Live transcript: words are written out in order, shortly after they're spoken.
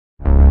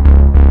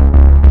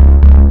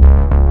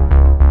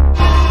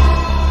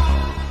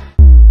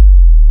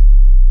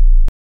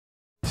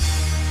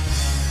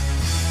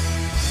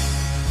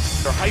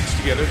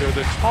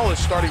the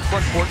tallest starting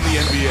front court in the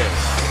NBA.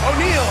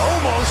 O'Neal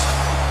almost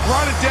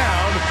brought it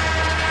down.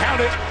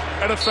 Count it,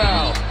 and a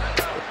foul.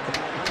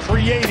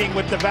 Creating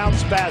with the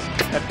bounce pass.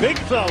 A big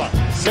fella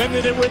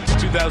sending it with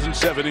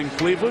 2007 in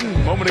Cleveland. A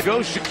moment ago,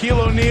 Shaquille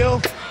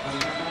O'Neal.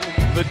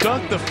 The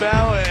dunk, the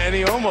foul, and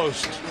he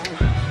almost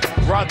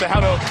brought the how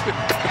to.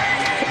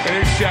 And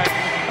here's Shaq.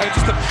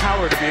 Just the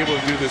power to be able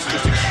to do this,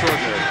 just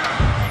extraordinary.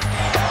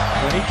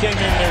 When he came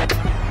in there.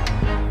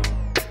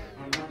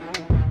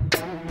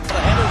 The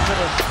Henderson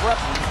is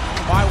threatened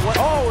by what?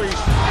 Oh, he's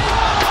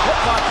hit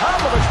by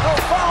Pavlovich. No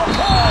foul.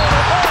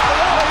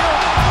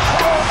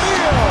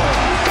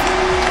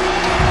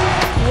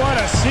 What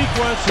a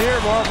sequence here,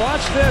 Marv.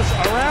 Watch this.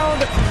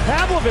 Around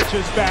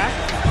Pavlovich's back.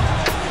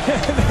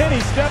 And then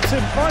he steps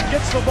in front,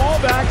 gets the ball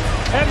back,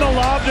 and the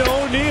lob to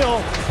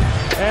O'Neal.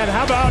 And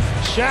how about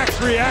Shaq's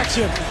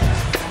reaction?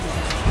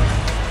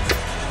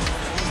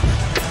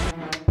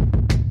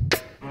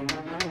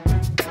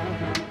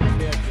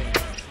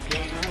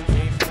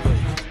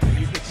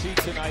 You can see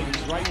tonight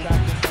he's right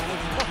back in.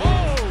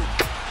 Oh!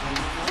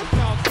 Look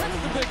how quick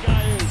the big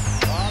guy is.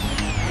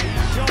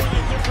 He's showing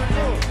a different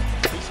move.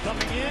 He's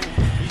coming in,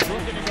 he's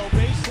looking to go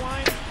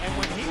baseline, and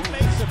when he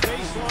makes a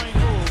baseline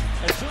move,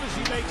 as soon as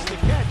he makes the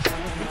catch,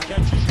 he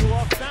catches you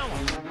off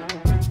balance.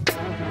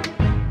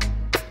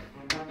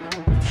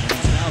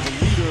 Now the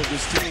leader of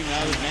this team,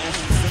 now that Nash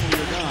and Finley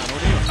are gone.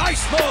 O'Neal,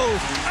 nice move,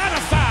 and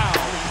a foul.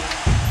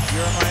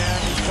 You're a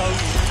Miami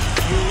coach,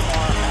 you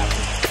are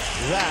happy.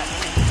 That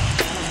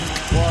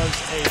was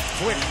a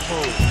quick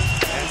move.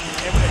 And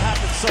when it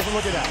happens, so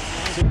look at that.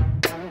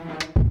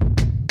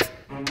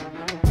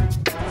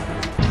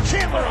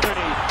 Chandler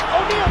underneath.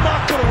 O'Neal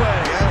knocked it away.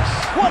 Yes.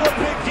 What a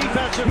big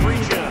defensive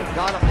reach-in.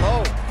 Got him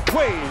low.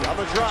 Wade on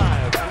the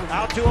drive.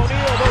 Out to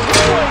O'Neal. The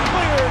way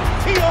cleared.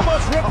 He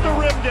almost ripped the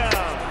rim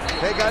down.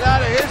 They got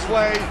out of his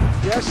way.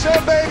 Yes, sir,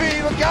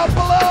 baby. Look out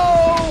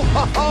below.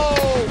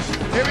 Oh,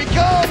 here he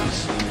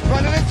comes.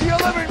 Running into your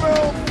living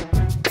room.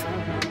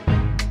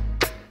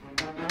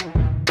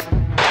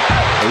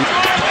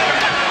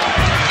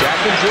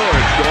 Shaq and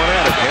George going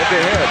at it head to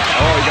head.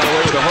 Oh, he got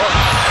away with a hook.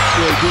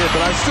 Really did,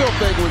 but I still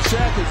think when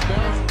Shaq is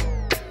bouncing.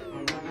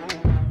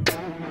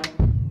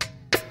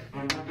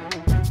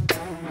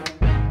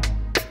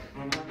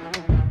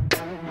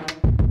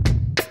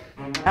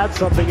 Had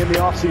something in the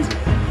offseason.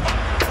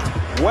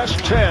 West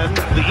 10,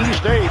 the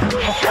East 8.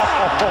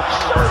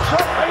 Serves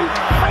up a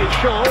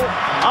facial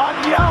on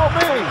Yao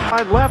Ming.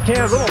 On left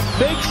hand, little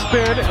fake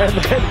spin, and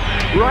then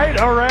right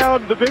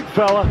around the big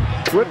fella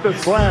with the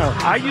slam.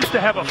 I used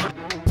to have a...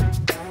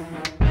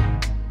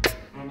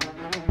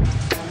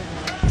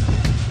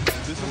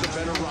 This is a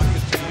better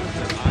Rocket team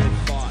than I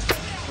thought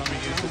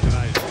coming into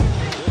tonight.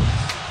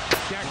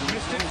 Shaq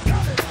missed it,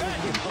 got it back,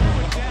 and threw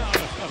it down,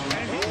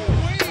 and he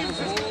waves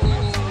it.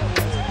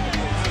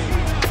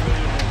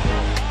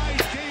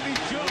 Davy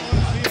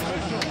Jones, the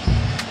official.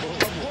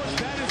 Of course,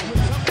 that is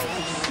with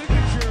Tumbo's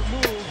signature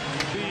move,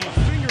 the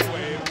finger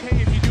wave. Hey,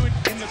 if you do it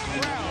in the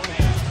crowd,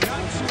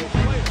 not to a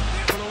player.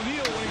 But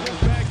O'Neal, when he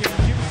goes back and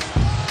gives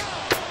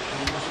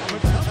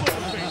Tumbo the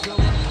facial,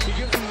 he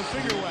gives him the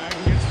finger wag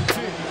against the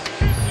team.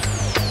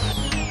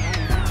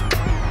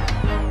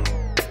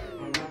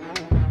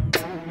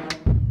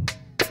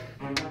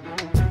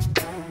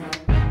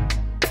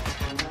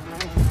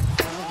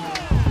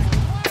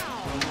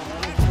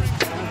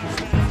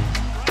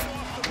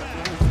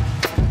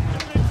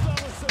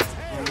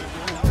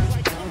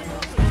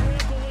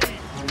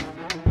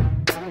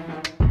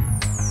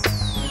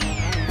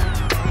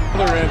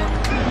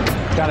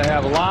 Got to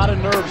have a lot of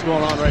nerves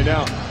going on right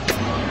now.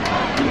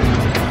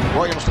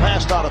 Williams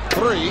passed out of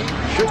 3.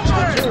 Shoots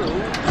the 2.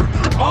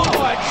 Oh,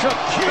 and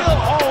Shaquille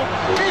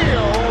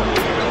O'Neal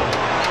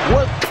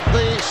with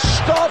the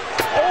stuff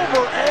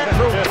over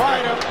Andrew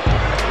Bynum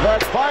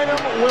that Bynum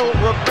will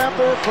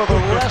remember for the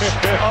rest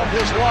of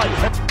his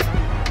life.